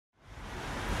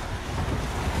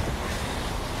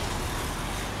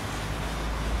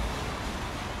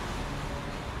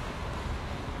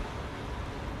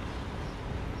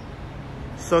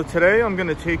So today I'm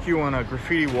gonna take you on a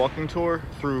graffiti walking tour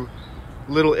through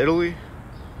Little Italy.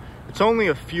 It's only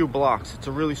a few blocks. It's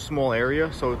a really small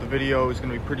area, so the video is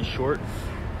gonna be pretty short.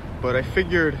 But I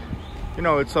figured, you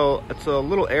know, it's a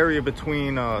little area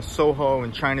between Soho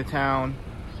and Chinatown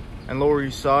and Lower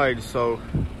East Side, so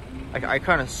I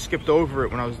kind of skipped over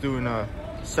it when I was doing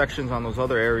sections on those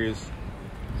other areas.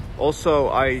 Also,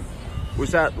 I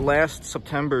was at last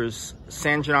September's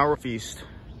San Gennaro Feast.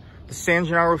 The San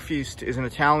Gennaro Feast is an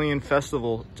Italian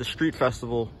festival. It's a street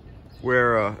festival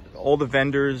where all the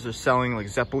vendors are selling like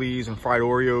Zeppelis and fried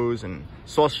Oreos and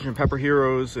sausage and pepper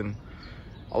heroes, and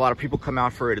a lot of people come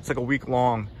out for it. It's like a week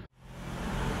long.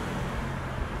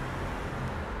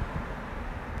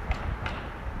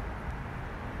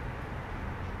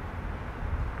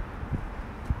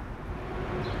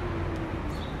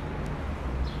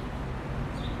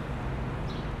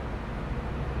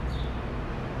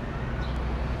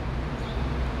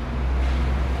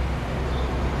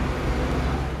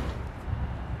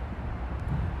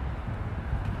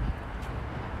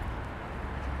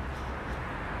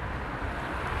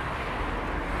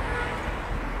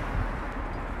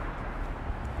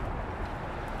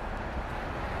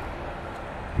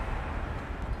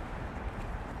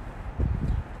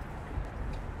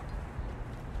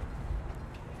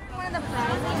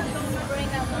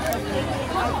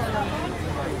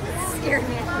 Scared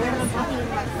me.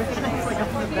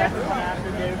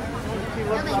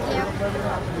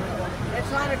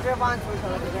 It's not a grip on to each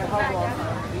other. They're helpful.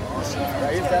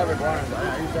 I used to have iguanas.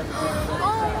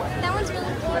 Oh, that one's really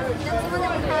cute. That's the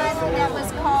one that we had that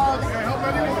was called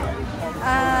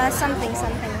something.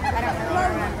 I don't really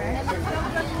remember.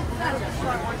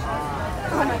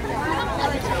 Oh my god.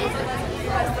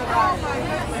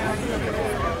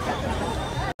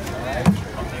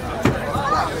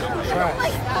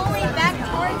 Like pulling back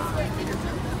towards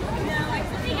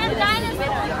and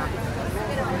dinosaurs.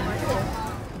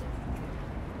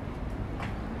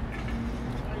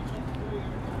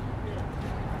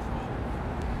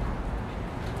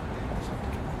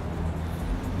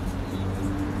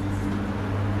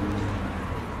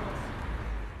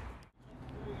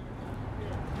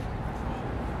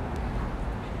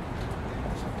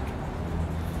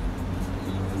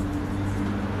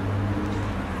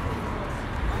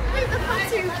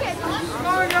 Come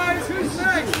on, guys, who's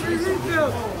next? Who's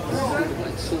refill?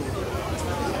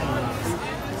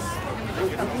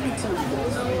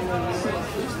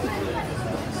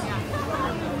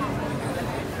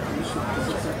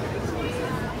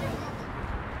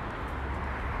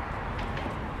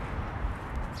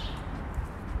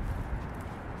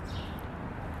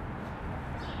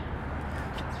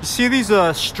 You see these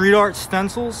street art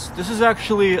stencils? This is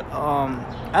actually,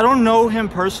 I don't know him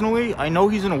personally. I know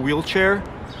he's in a wheelchair,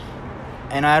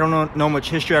 and I don't know much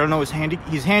history. I don't know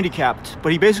he's handicapped,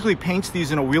 but he basically paints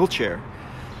these in a wheelchair.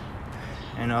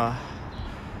 And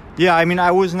yeah, I mean,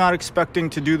 I was not expecting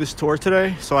to do this tour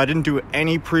today, so I didn't do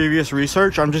any previous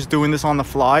research. I'm just doing this on the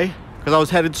fly because I was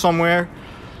headed somewhere,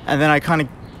 and then I kind of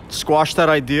squashed that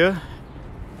idea.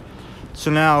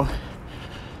 So now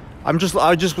I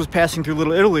just was passing through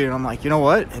Little Italy, and I'm like, you know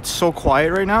what? It's so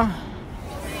quiet right now.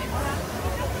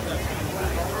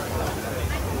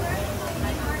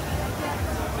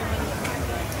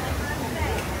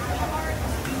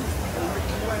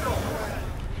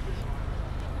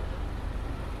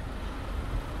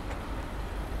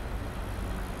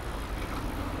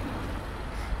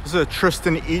 This is a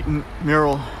Tristan Eaton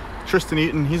mural. Tristan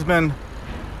Eaton, he's been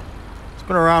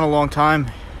around a long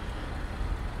time.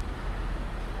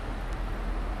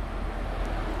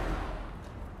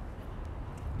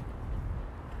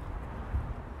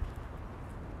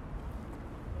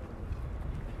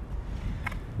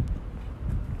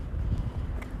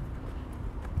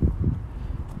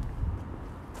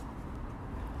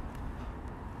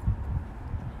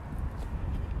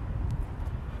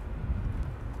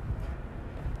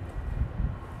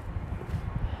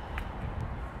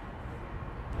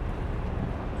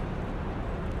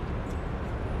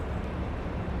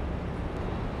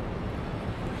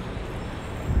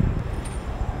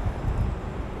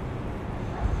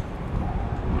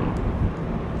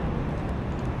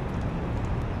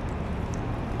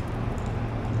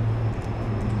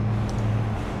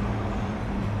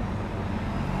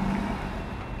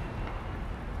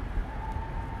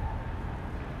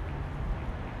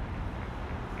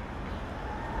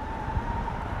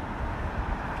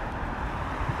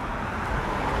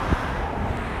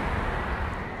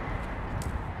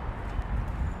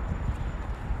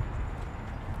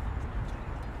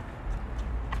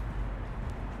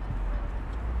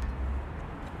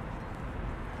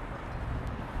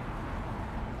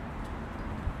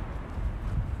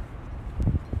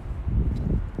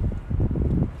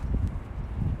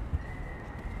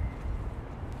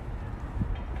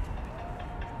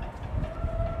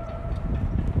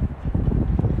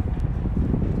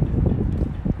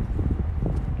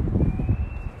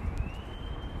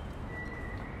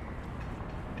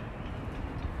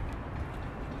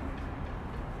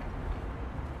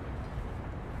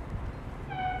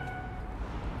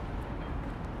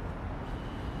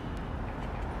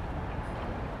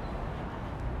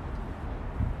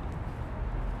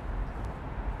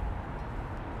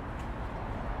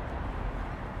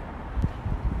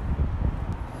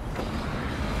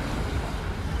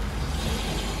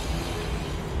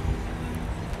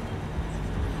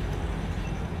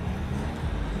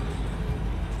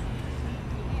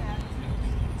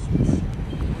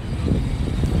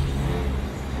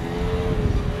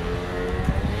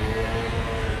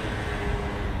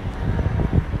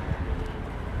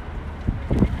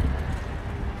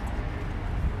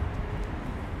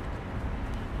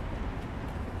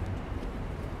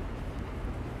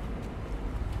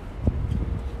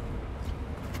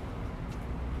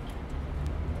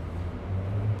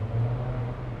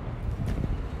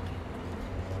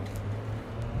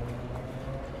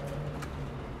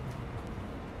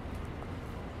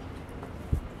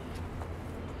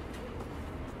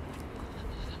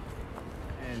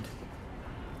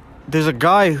 there's a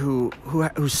guy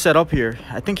who's set up here.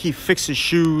 I think he fixes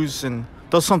shoes and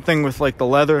does something with like the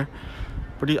leather,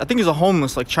 but I think he's a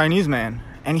homeless like Chinese man,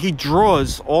 and he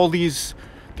draws all these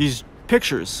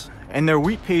pictures, and they're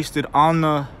wheat pasted on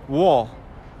the wall.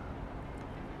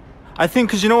 I think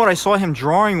because you know what, I saw him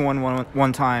drawing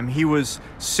one time. He was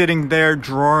sitting there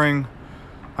drawing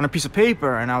on a piece of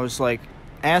paper, and I was like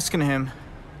asking him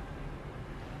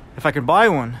if I could buy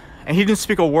one, and he didn't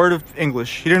speak a word of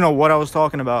English. He didn't know what I was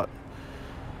talking about.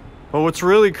 But what's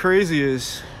really crazy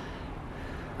is,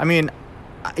 I mean,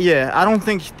 yeah, I don't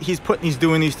think he's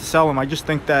doing these to sell them. I just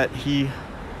think that he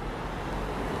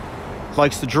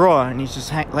likes to draw, and he's just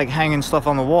hanging stuff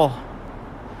on the wall.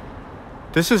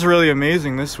 This is really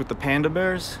amazing, this with the panda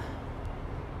bears.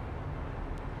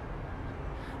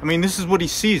 I mean, this is what he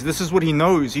sees. This is what he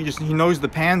knows. He knows the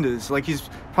pandas. Like, he's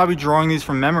probably drawing these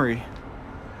from memory.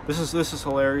 This is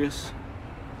hilarious.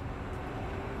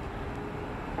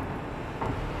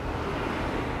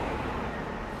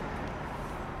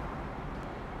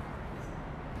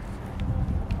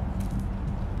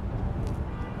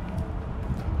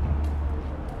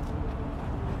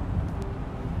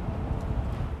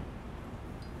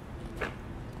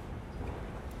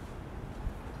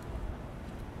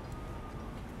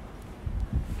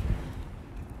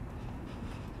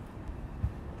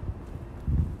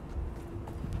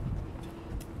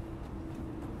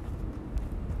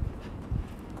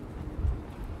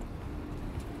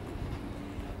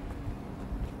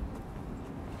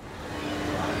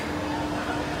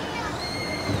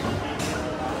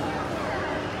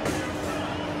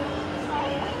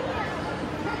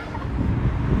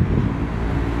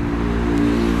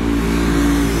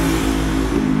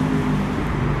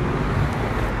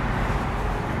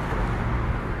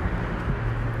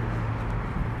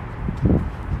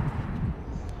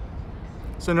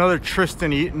 It's another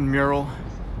Tristan Eaton mural.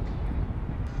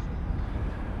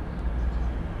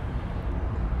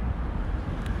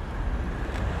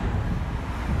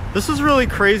 This is really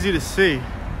crazy to see.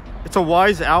 It's a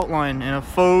wise outline in a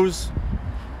Faux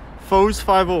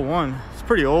 501. It's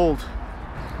pretty old.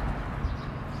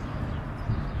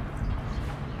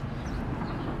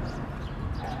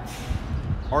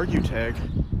 Argue tag.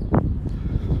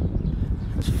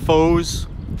 It's Faux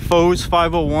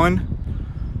 501.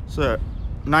 It's a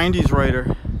 90s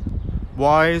writer.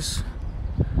 Wise.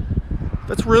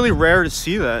 That's really rare to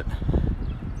see that.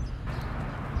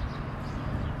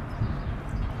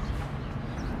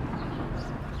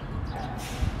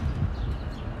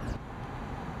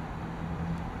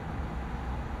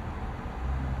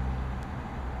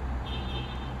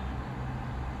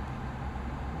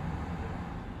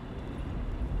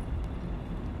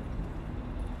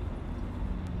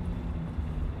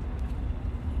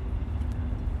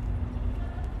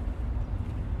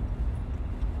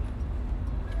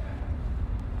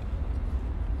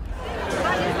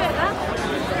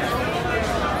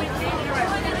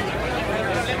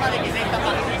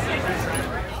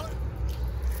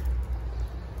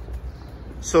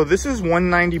 So this is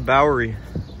 190 Bowery.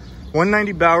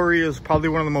 190 Bowery is probably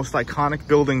one of the most iconic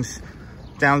buildings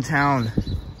downtown.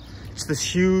 It's this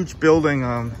huge building.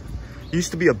 It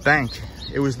used to be a bank.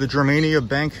 It was the Germania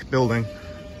Bank building.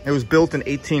 It was built in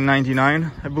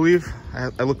 1899, I believe.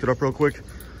 I looked it up real quick.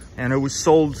 And it was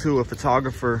sold to a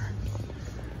photographer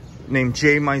named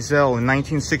J. Mizell in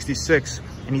 1966.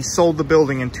 And he sold the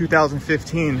building in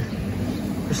 2015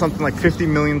 for something like $50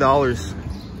 million.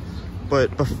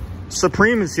 But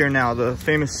Supreme is here now, the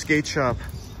famous skate shop.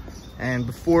 And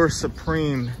before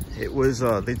Supreme, it was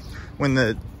when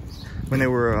J.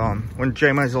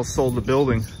 Mizell sold the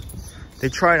building, they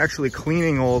tried actually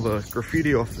cleaning all the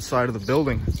graffiti off the side of the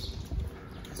building,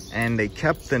 and they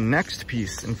kept the next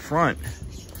piece in front.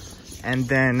 And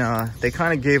then they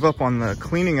kind of gave up on the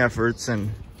cleaning efforts,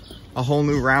 and a whole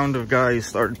new round of guys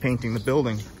started painting the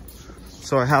building.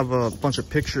 So I have a bunch of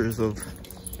pictures of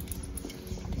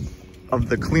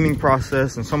the cleaning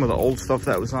process and some of the old stuff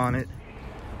that was on it.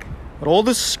 But all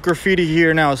this graffiti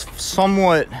here now is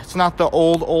somewhat, it's not the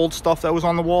old stuff that was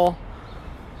on the wall.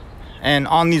 And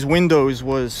on these windows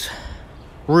was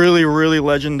really, really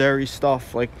legendary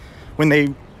stuff. Like when they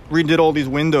redid all these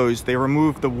windows, they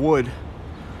removed the wood.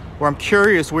 Where I'm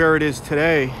curious where it is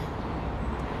today.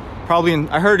 Probably in,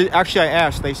 I heard it, actually I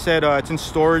asked, they said it's in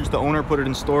storage. The owner put it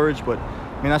in storage, but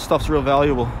I mean, that stuff's real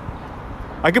valuable.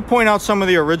 I could point out some of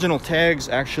the original tags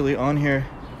actually on here.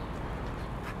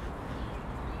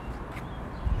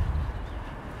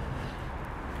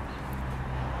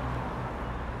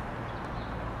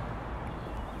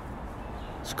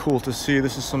 It's cool to see.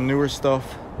 This is some newer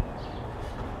stuff.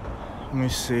 Let me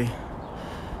see.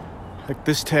 Like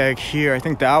this tag here, I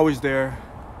think that was there.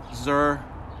 Zur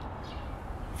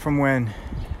from when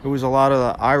it was a lot of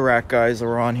the Iraq guys that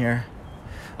were on here.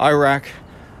 Iraq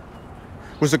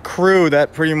was a crew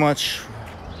that pretty much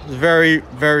was very,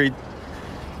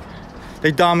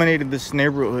 they dominated this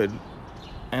neighborhood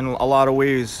in a lot of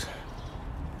ways.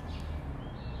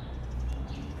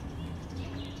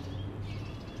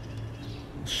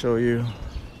 I'll show you.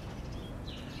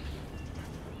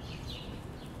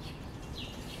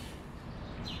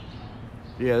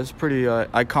 Yeah, this is pretty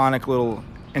iconic little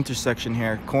intersection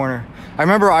here, corner. I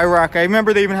remember Iraq. I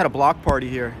remember they even had a block party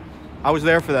here. I was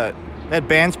there for that. They had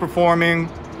bands performing.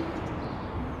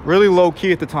 Really low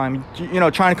key at the time. You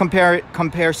know, trying to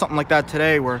compare something like that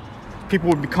today, where people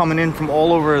would be coming in from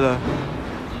all over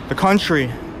the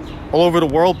country, all over the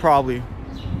world probably,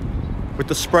 with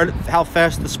the spread, how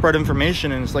fast the spread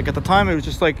information is. Like at the time, it was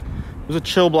just like, it was a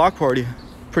chill block party.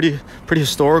 Pretty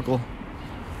historical.